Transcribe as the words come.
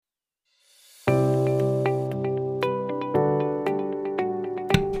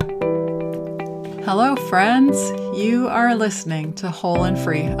Hello, friends. You are listening to Whole and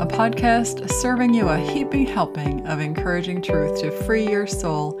Free, a podcast serving you a heaping helping of encouraging truth to free your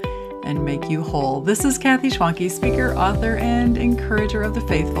soul and make you whole. This is Kathy Schwanke, speaker, author, and encourager of the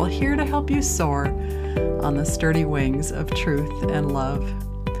faithful, here to help you soar on the sturdy wings of truth and love.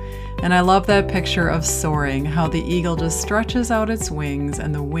 And I love that picture of soaring, how the eagle just stretches out its wings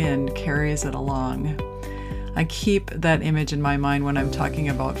and the wind carries it along. I keep that image in my mind when I'm talking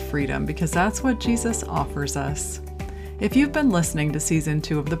about freedom, because that's what Jesus offers us. If you've been listening to season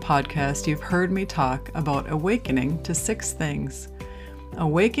 2 of the podcast, you've heard me talk about awakening to 6 things.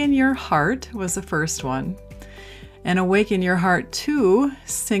 Awaken your heart was the first one, and awaken your heart to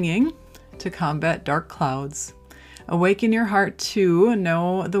singing to combat dark clouds. Awaken your heart to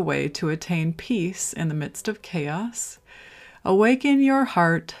know the way to attain peace in the midst of chaos. Awaken your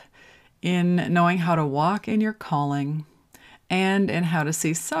heart in knowing how to walk in your calling, and in how to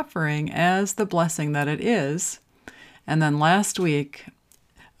see suffering as the blessing that it is. And then last week,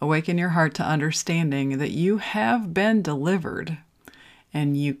 awaken your heart to understanding that you have been delivered,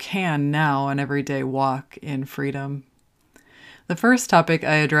 and you can now and every day walk in freedom. The first topic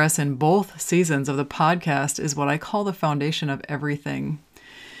I address in both seasons of the podcast is what I call the foundation of everything.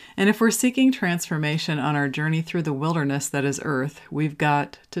 And if we're seeking transformation on our journey through the wilderness that is earth, we've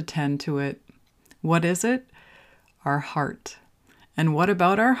got to tend to it. What is it? Our heart. And what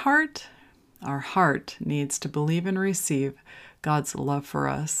about our heart? Our heart needs to believe and receive God's love for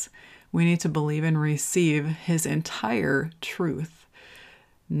us. We need to believe and receive His entire truth.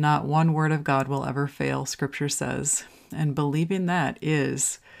 Not one word of God will ever fail, Scripture says. And believing that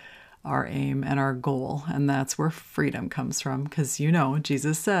is our aim and our goal, and that's where freedom comes from, because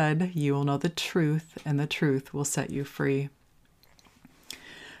Jesus said, you will know the truth, and the truth will set you free.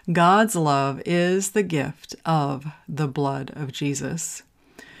 God's love is the gift of the blood of Jesus.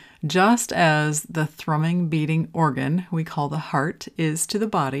 Just as the thrumming, beating organ we call the heart is to the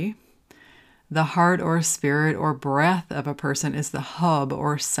body, the heart or spirit or breath of a person is the hub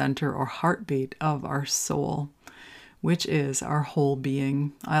or center or heartbeat of our soul, which is our whole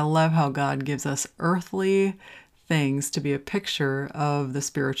being. I love how God gives us earthly things to be a picture of the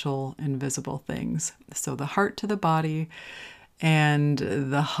spiritual, invisible things. So the heart to the body and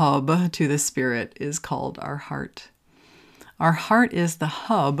the hub to the spirit is called our heart. Our heart is the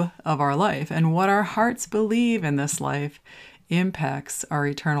hub of our life, and what our hearts believe in this life impacts our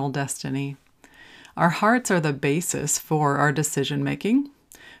eternal destiny. Our hearts are the basis for our decision making,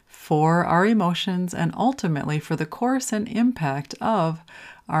 for our emotions, and ultimately for the course and impact of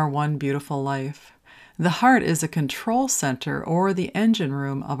our one beautiful life. The heart is a control center or the engine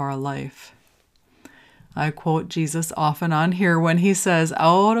room of our life. I quote Jesus often on here when he says,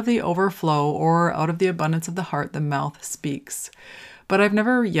 out of the overflow or out of the abundance of the heart, the mouth speaks. But I've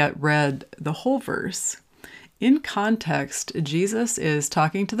never yet read the whole verse. In context, Jesus is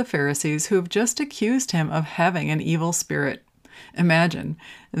talking to the Pharisees who have just accused him of having an evil spirit. Imagine,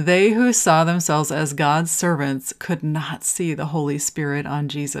 they who saw themselves as God's servants could not see the Holy Spirit on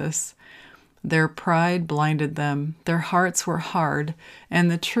Jesus. Their pride blinded them, their hearts were hard, and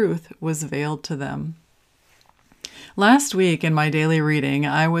the truth was veiled to them. Last week in my daily reading,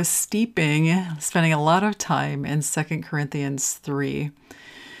 I was spending a lot of time in 2 Corinthians 3.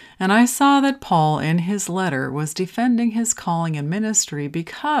 And I saw that Paul, in his letter, was defending his calling and ministry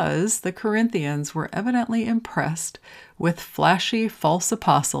because the Corinthians were evidently impressed with flashy false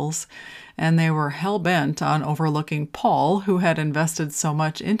apostles, and they were hell-bent on overlooking Paul, who had invested so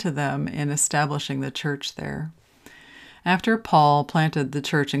much into them in establishing the church there. After Paul planted the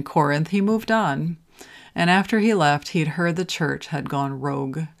church in Corinth, he moved on. And after he left, he'd heard the church had gone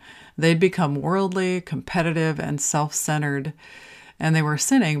rogue. They'd become worldly, competitive, and self-centered, and they were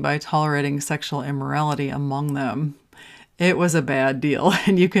sinning by tolerating sexual immorality among them. It was a bad deal,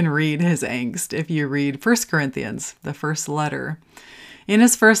 and you can read his angst if you read 1 Corinthians, the first letter. In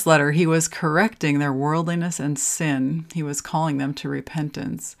his first letter, he was correcting their worldliness and sin. He was calling them to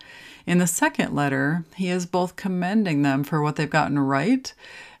repentance. In the second letter, he is both commending them for what they've gotten right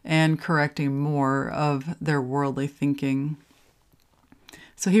and correcting more of their worldly thinking.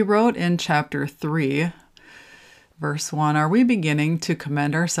 So he wrote in chapter 3, Verse 1, are we beginning to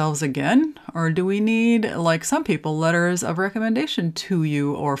commend ourselves again? Or do we need, like some people, letters of recommendation to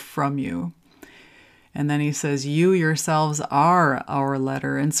you or from you? And then he says, you yourselves are our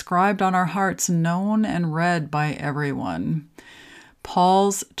letter, inscribed on our hearts, known and read by everyone.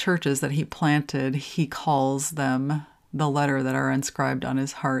 Paul's churches that he planted, he calls them the letter that are inscribed on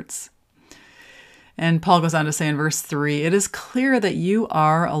his hearts. And Paul goes on to say in verse 3, "It is clear that you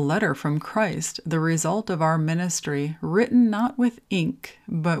are a letter from Christ, the result of our ministry, written not with ink,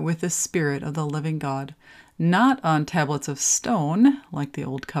 but with the Spirit of the living God, not on tablets of stone, like the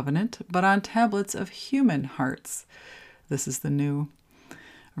old covenant, but on tablets of human hearts." This is the new.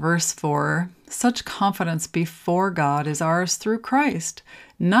 Verse 4, "Such confidence before God is ours through Christ,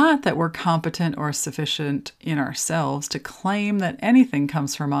 not that we're competent or sufficient in ourselves to claim that anything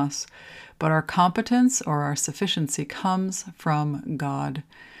comes from us, but our competence or our sufficiency comes from God.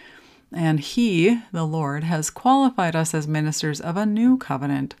 And He, the Lord, has qualified us as ministers of a new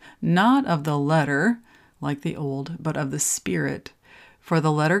covenant, not of the letter, like the old, but of the Spirit. For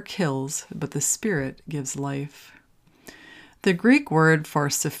the letter kills, but the Spirit gives life." The Greek word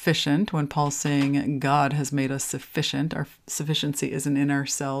for sufficient, when Paul's saying God has made us sufficient, our sufficiency isn't in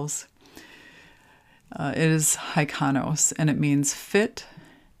ourselves. It is haikanos, and it means fit,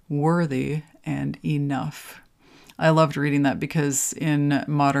 worthy, and enough. I loved reading that because in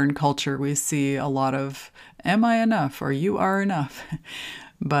modern culture we see a lot of, "Am I enough?" or "You are enough."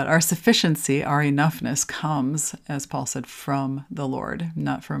 But our sufficiency, our enoughness comes, as Paul said, from the Lord,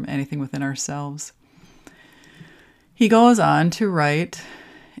 not from anything within ourselves. He goes on to write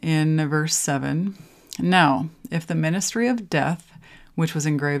in verse 7, "Now, if the ministry of death, which was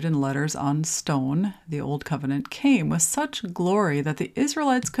engraved in letters on stone, the old covenant, came with such glory that the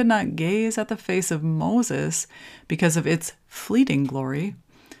Israelites could not gaze at the face of Moses because of its fleeting glory,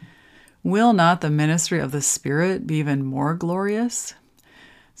 will not the ministry of the Spirit be even more glorious?"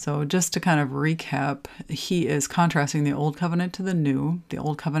 So just to kind of recap, he is contrasting the Old Covenant to the New. The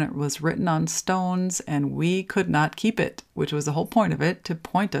Old Covenant was written on stones, and we could not keep it, which was the whole point of it, to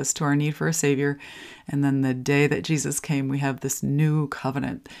point us to our need for a Savior. And then the day that Jesus came, we have this new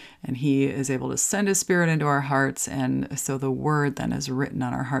covenant, and he is able to send his Spirit into our hearts, and so the Word then is written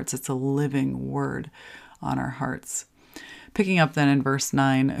on our hearts. It's a living Word on our hearts. Picking up then in verse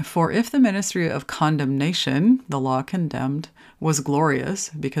 9, "For if the ministry of condemnation, the law condemned, was glorious,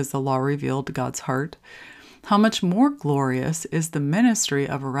 because the law revealed God's heart, how much more glorious is the ministry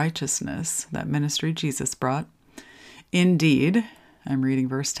of righteousness," that ministry Jesus brought. "Indeed," I'm reading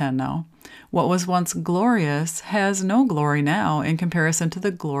verse 10 now, "what was once glorious has no glory now in comparison to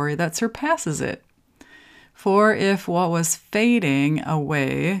the glory that surpasses it. For if what was fading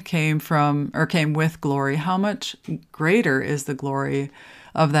away came with glory, how much greater is the glory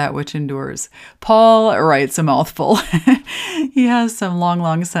of that which endures?" Paul writes a mouthful. He has some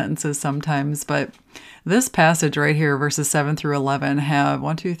long sentences sometimes, but this passage right here, verses 7 through 11, have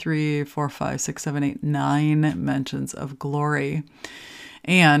 9 mentions of glory.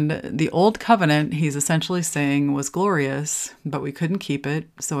 And the old covenant, he's essentially saying, was glorious, but we couldn't keep it,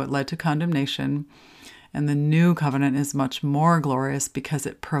 so it led to condemnation. And the new covenant is much more glorious because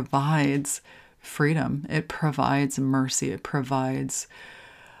it provides freedom. It provides mercy. It provides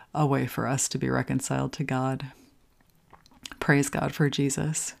a way for us to be reconciled to God. Praise God for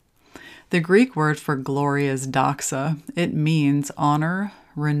Jesus. The Greek word for glory is doxa. It means honor,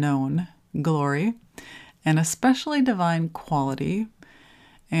 renown, glory, an especially divine quality,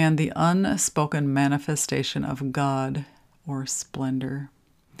 and the unspoken manifestation of God or splendor.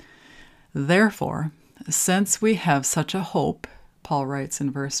 Therefore, since we have such a hope, Paul writes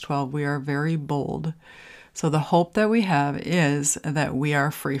in verse 12, we are very bold. So the hope that we have is that we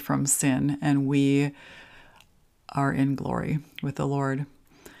are free from sin and we are in glory with the Lord.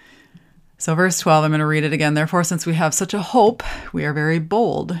 So verse 12, I'm going to read it again. Therefore, since we have such a hope, we are very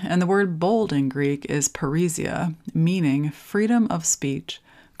bold. And the word bold in Greek is parisia, meaning freedom of speech,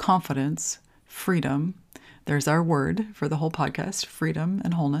 confidence, freedom. There's our word for the whole podcast, freedom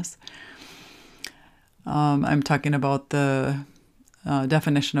and wholeness. I'm talking about the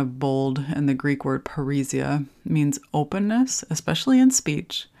definition of bold, and the Greek word parisia means openness, especially in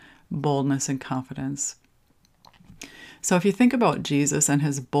speech, boldness and confidence. So if you think about Jesus and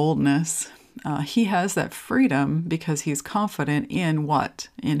his boldness, he has that freedom because he's confident in what?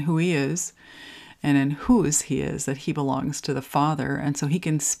 In who he is and in whose he is, that he belongs to the Father. And so he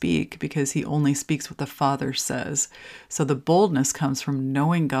can speak because he only speaks what the Father says. So the boldness comes from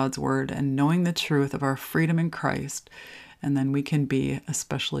knowing God's word and knowing the truth of our freedom in Christ. And then we can be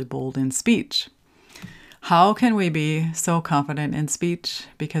especially bold in speech. How can we be so confident in speech?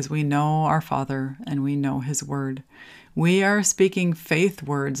 Because we know our Father and we know his word. We are speaking faith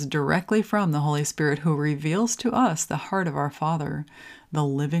words directly from the Holy Spirit, who reveals to us the heart of our Father, the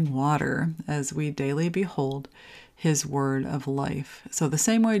living water, as we daily behold his word of life. So the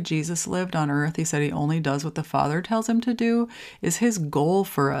same way Jesus lived on earth, he said he only does what the Father tells him to do, is his goal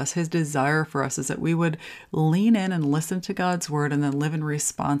for us, his desire for us, is that we would lean in and listen to God's word and then live in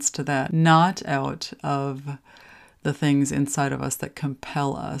response to that, not out of the things inside of us that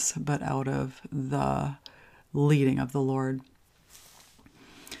compel us, but out of the leading of the Lord.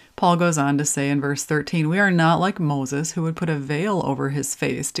 Paul goes on to say in verse 13, "We are not like Moses, who would put a veil over his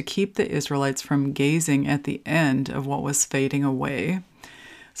face to keep the Israelites from gazing at the end of what was fading away."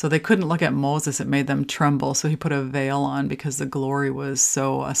 So they couldn't look at Moses. It made them tremble. So he put a veil on because the glory was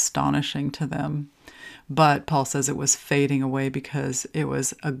so astonishing to them. But Paul says it was fading away because it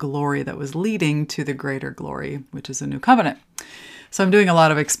was a glory that was leading to the greater glory, which is a new covenant. So I'm doing a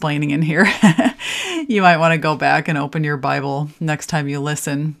lot of explaining in here. You might want to go back and open your Bible next time you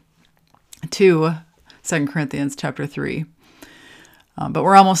listen to 2 Corinthians chapter 3. But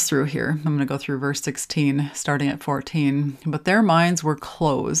we're almost through here. I'm going to go through verse 16, starting at 14. "But their minds were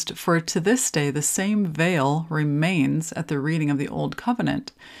closed, for to this day the same veil remains at the reading of the Old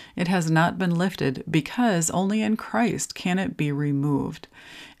Covenant. It has not been lifted, because only in Christ can it be removed.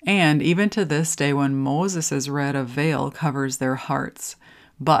 And even to this day, when Moses is read, a veil covers their hearts.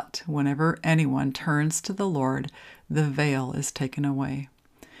 But whenever anyone turns to the Lord, the veil is taken away."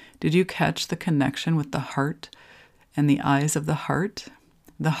 Did you catch the connection with the heart and the eyes of the heart?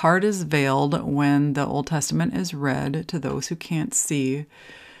 The heart is veiled when the Old Testament is read to those who can't see,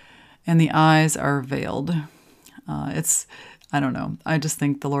 and the eyes are veiled. I don't know. I just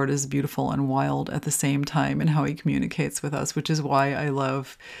think the Lord is beautiful and wild at the same time in how he communicates with us, which is why I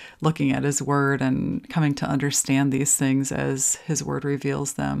love looking at his word and coming to understand these things as his word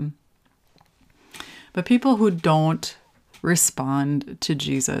reveals them. But people who don't respond to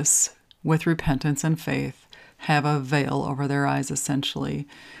Jesus with repentance and faith have a veil over their eyes, essentially.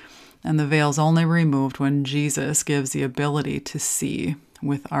 And the veil's only removed when Jesus gives the ability to see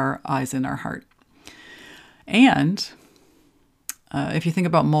with our eyes in our heart. And if you think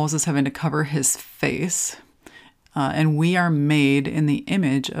about Moses having to cover his face, and we are made in the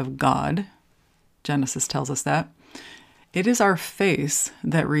image of God, Genesis tells us that, it is our face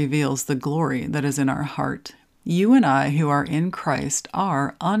that reveals the glory that is in our heart. You and I, who are in Christ,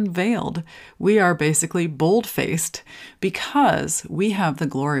 are unveiled. We are basically bold-faced because we have the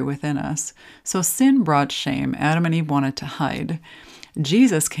glory within us. So sin brought shame. Adam and Eve wanted to hide.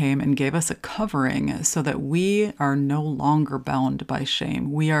 Jesus came and gave us a covering so that we are no longer bound by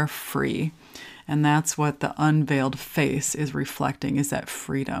shame. We are free. And that's what the unveiled face is reflecting, is that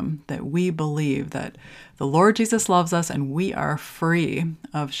freedom, that we believe that the Lord Jesus loves us and we are free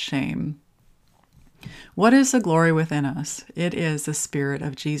of shame. What is the glory within us? It is the Spirit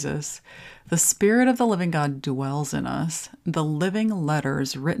of Jesus. The Spirit of the living God dwells in us. The living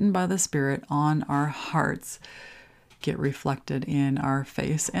letters written by the Spirit on our hearts get reflected in our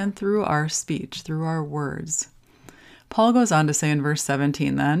face and through our speech, through our words. Paul goes on to say in verse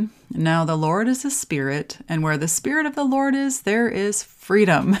 17 then, "Now the Lord is a Spirit, and where the Spirit of the Lord is, there is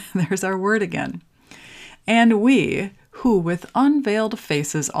freedom." There's our word again. "And we, who with unveiled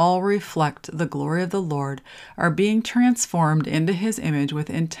faces all reflect the glory of the Lord, are being transformed into his image with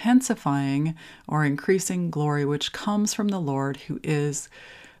intensifying or increasing glory, which comes from the Lord, who is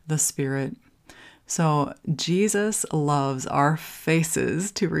the Spirit." So Jesus loves our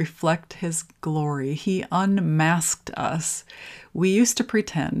faces to reflect his glory. He unmasked us. We used to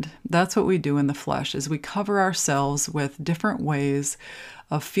pretend. That's what we do in the flesh, is we cover ourselves with different ways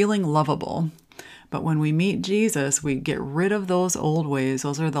of feeling lovable. But when we meet Jesus, we get rid of those old ways.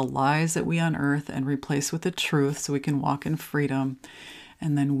 Those are the lies that we unearth and replace with the truth so we can walk in freedom.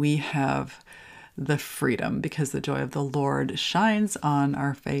 And then we have the freedom because the joy of the Lord shines on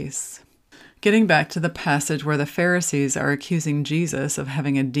our face. Getting back to the passage where the Pharisees are accusing Jesus of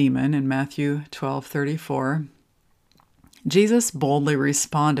having a demon in Matthew 12:34, Jesus boldly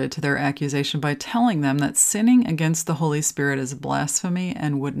responded to their accusation by telling them that sinning against the Holy Spirit is blasphemy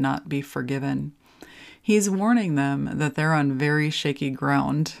and would not be forgiven. He's warning them that they're on very shaky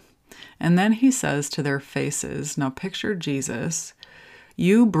ground. And then he says to their faces, now picture Jesus,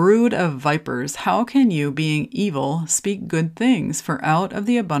 "You brood of vipers, how can you, being evil, speak good things? For out of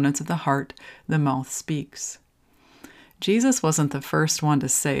the abundance of the heart, the mouth speaks." Jesus wasn't the first one to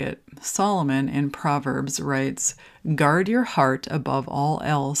say it. Solomon in Proverbs writes, "Guard your heart above all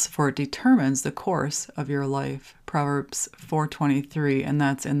else, for it determines the course of your life." Proverbs 4:23, and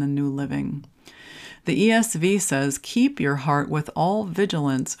that's in the New Living. The ESV says, "Keep your heart with all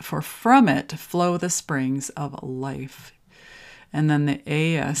vigilance, for from it flow the springs of life." And then the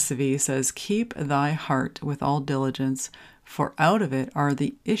ASV says, "Keep thy heart with all diligence, for out of it are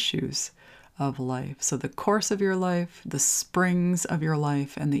the issues of life. So the course of your life, the springs of your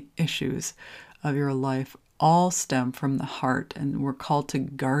life, and the issues of your life all stem from the heart, and we're called to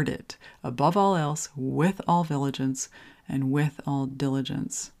guard it above all else with all vigilance and with all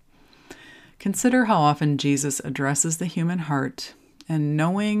diligence. Consider how often Jesus addresses the human heart, and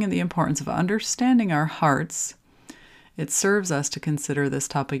knowing the importance of understanding our hearts, it serves us to consider this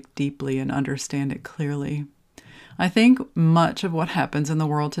topic deeply and understand it clearly. I think much of what happens in the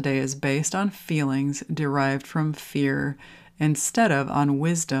world today is based on feelings derived from fear instead of on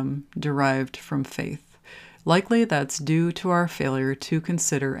wisdom derived from faith. Likely that's due to our failure to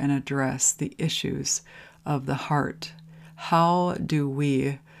consider and address the issues of the heart. How do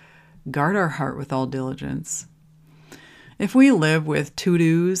we guard our heart with all diligence? If we live with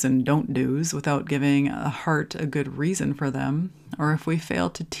to-dos and don't-dos without giving a heart a good reason for them, or if we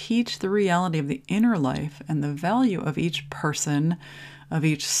fail to teach the reality of the inner life and the value of each person, of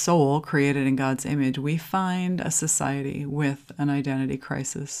each soul created in God's image, we find a society with an identity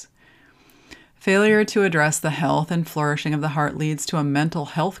crisis. Failure to address the health and flourishing of the heart leads to a mental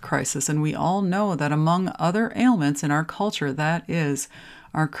health crisis, and we all know that among other ailments in our culture, that is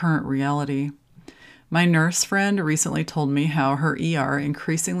our current reality. My nurse friend recently told me how her ER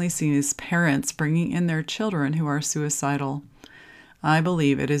increasingly sees parents bringing in their children who are suicidal. I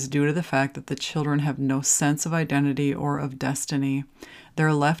believe it is due to the fact that the children have no sense of identity or of destiny.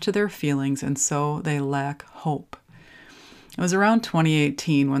 They're left to their feelings, and so they lack hope. It was around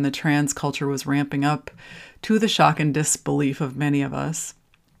 2018 when the trans culture was ramping up, to the shock and disbelief of many of us.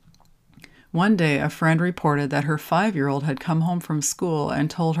 One day, a friend reported that her 5-year-old had come home from school and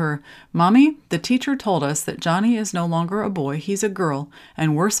told her, "Mommy, the teacher told us that Johnny is no longer a boy, he's a girl,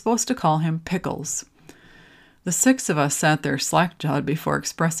 and we're supposed to call him Pickles." The 6 of us sat there slack-jawed before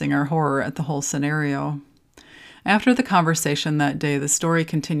expressing our horror at the whole scenario. After the conversation that day, the story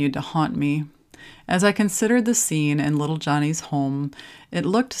continued to haunt me. As I considered the scene in little Johnny's home, it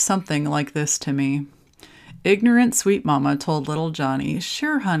looked something like this to me. Ignorant sweet mama told little Johnny,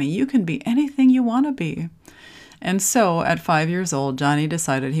 "Sure, honey, you can be anything you want to be." And so, at 5 years old, Johnny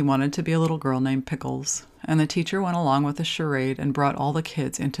decided he wanted to be a little girl named Pickles. And the teacher went along with the charade and brought all the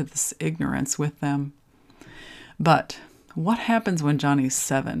kids into this ignorance with them. But what happens when Johnny's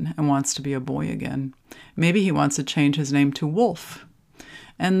 7 and wants to be a boy again? Maybe he wants to change his name to Wolf.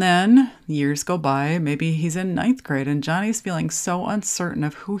 And then years go by, maybe he's in 9th grade, and Johnny's feeling so uncertain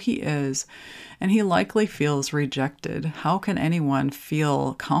of who he is, and he likely feels rejected. How can anyone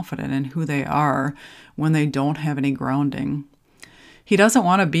feel confident in who they are when they don't have any grounding? He doesn't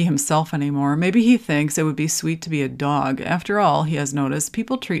want to be himself anymore. Maybe he thinks it would be sweet to be a dog. After all, he has noticed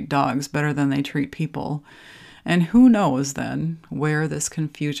people treat dogs better than they treat people. And who knows then where this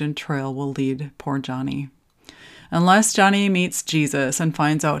confusion trail will lead poor Johnny. Unless Johnny meets Jesus and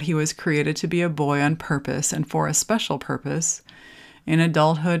finds out he was created to be a boy on purpose and for a special purpose, in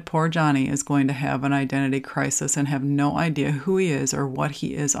adulthood, poor Johnny is going to have an identity crisis and have no idea who he is or what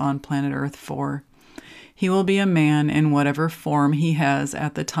he is on planet Earth for. He will be a man in whatever form he has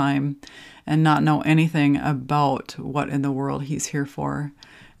at the time and not know anything about what in the world he's here for.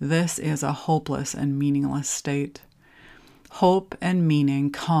 This is a hopeless and meaningless state. Hope and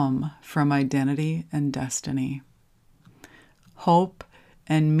meaning come from identity and destiny. Hope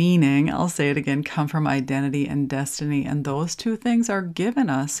and meaning, I'll say it again, come from identity and destiny, and those two things are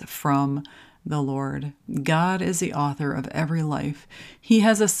given us from the Lord. God is the author of every life. He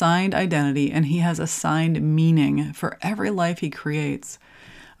has assigned identity and He has assigned meaning for every life He creates.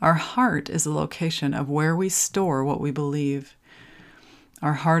 Our heart is the location of where we store what we believe.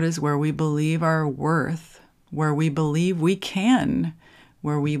 Our heart is where we believe our worth, where we believe we can,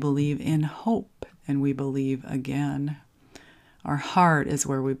 where we believe in hope and we believe again. Our heart is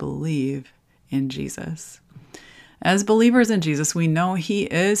where we believe in Jesus. As believers in Jesus, we know He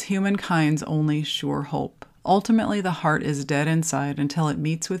is humankind's only sure hope. Ultimately, the heart is dead inside until it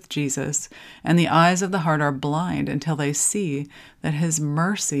meets with Jesus, and the eyes of the heart are blind until they see that His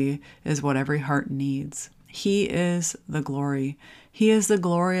mercy is what every heart needs. He is the glory. He is the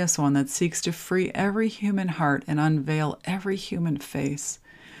glorious one that seeks to free every human heart and unveil every human face.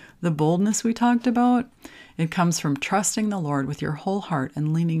 The boldness we talked about, it comes from trusting the Lord with your whole heart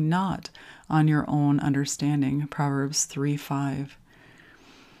and leaning not on your own understanding. Proverbs 3:5.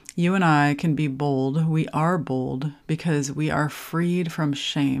 You and I can be bold. We are bold because we are freed from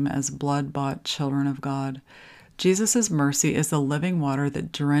shame as blood-bought children of God. Jesus' mercy is the living water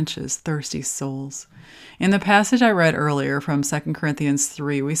that drenches thirsty souls. In the passage I read earlier from 2 Corinthians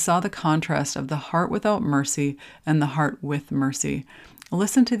 3, we saw the contrast of the heart without mercy and the heart with mercy.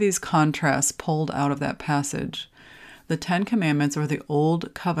 Listen to these contrasts pulled out of that passage. The 10 Commandments, or the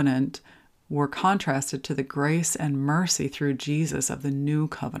Old Covenant, were contrasted to the grace and mercy through Jesus of the new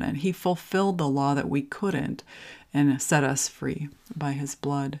covenant. He fulfilled the law that we couldn't and set us free by his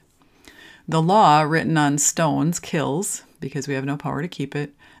blood. The law written on stones kills because we have no power to keep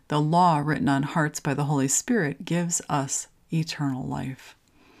it. The law written on hearts by the Holy Spirit gives us eternal life.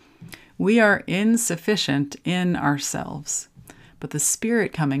 We are insufficient in ourselves, but the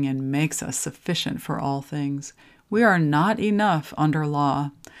Spirit coming in makes us sufficient for all things. We are not enough under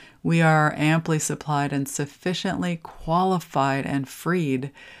law. We are amply supplied and sufficiently qualified and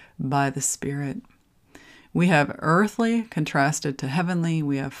freed by the Spirit. We have earthly contrasted to heavenly.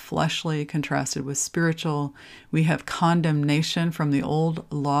 We have fleshly contrasted with spiritual. We have condemnation from the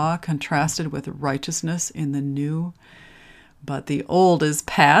old law contrasted with righteousness in the new. But the old is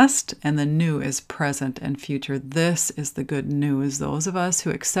past and the new is present and future. This is the good news. Those of us who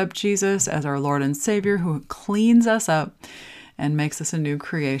accept Jesus as our Lord and Savior, who cleans us up and makes us a new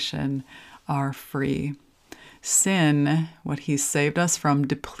creation, are free. Sin, what he saved us from,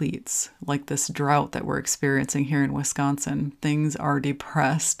 depletes, like this drought that we're experiencing here in Wisconsin. Things are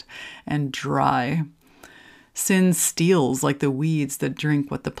depressed and dry. Sin steals like the weeds that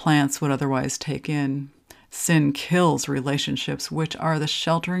drink what the plants would otherwise take in. Sin kills relationships, which are the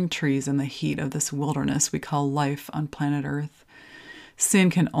sheltering trees in the heat of this wilderness we call life on planet Earth.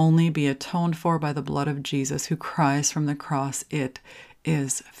 Sin can only be atoned for by the blood of Jesus, who cries from the cross, "It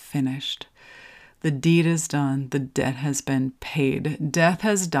is finished." The deed is done, the debt has been paid, death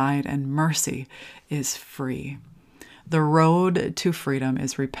has died, and mercy is free. The road to freedom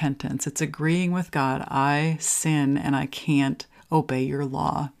is repentance. It's agreeing with God, I sin and I can't obey your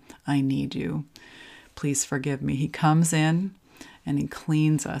law. I need you. Please forgive me. He comes in and he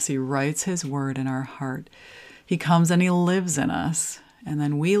cleans us. He writes his word in our heart. He comes and he lives in us. And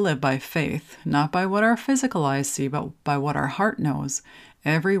then we live by faith, not by what our physical eyes see, but by what our heart knows.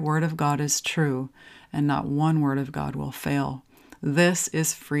 Every word of God is true, and not one word of God will fail. This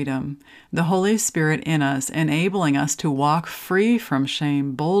is freedom. The Holy Spirit in us, enabling us to walk free from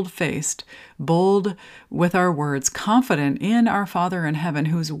shame, bold-faced, bold with our words, confident in our Father in heaven,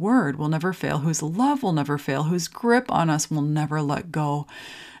 whose word will never fail, whose love will never fail, whose grip on us will never let go.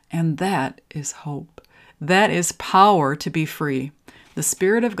 And that is hope. That is power to be free. The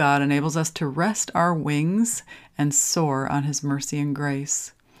Spirit of God enables us to rest our wings and soar on his mercy and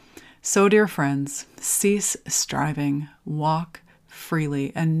grace. So, dear friends, cease striving, walk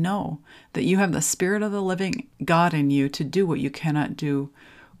freely, and know that you have the Spirit of the living God in you to do what you cannot do.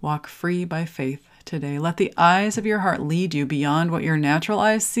 Walk free by faith today. Let the eyes of your heart lead you beyond what your natural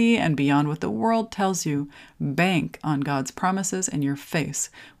eyes see and beyond what the world tells you. Bank on God's promises, and your face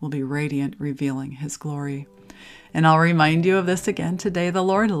will be radiant, revealing his glory. And I'll remind you of this again today. The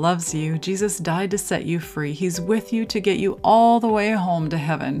Lord loves you. Jesus died to set you free. He's with you to get you all the way home to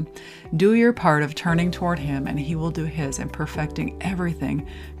heaven. Do your part of turning toward him, and he will do his in perfecting everything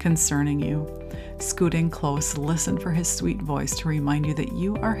concerning you. Scooting close, listen for his sweet voice to remind you that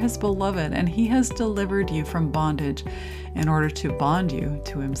you are his beloved, and he has delivered you from bondage in order to bond you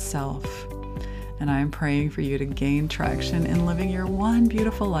to himself. And I am praying for you to gain traction in living your one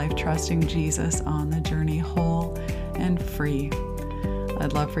beautiful life, trusting Jesus on the journey, whole and free.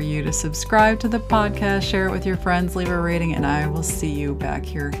 I'd love for you to subscribe to the podcast, share it with your friends, leave a rating, and I will see you back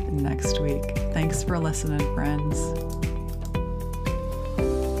here next week. Thanks for listening, friends.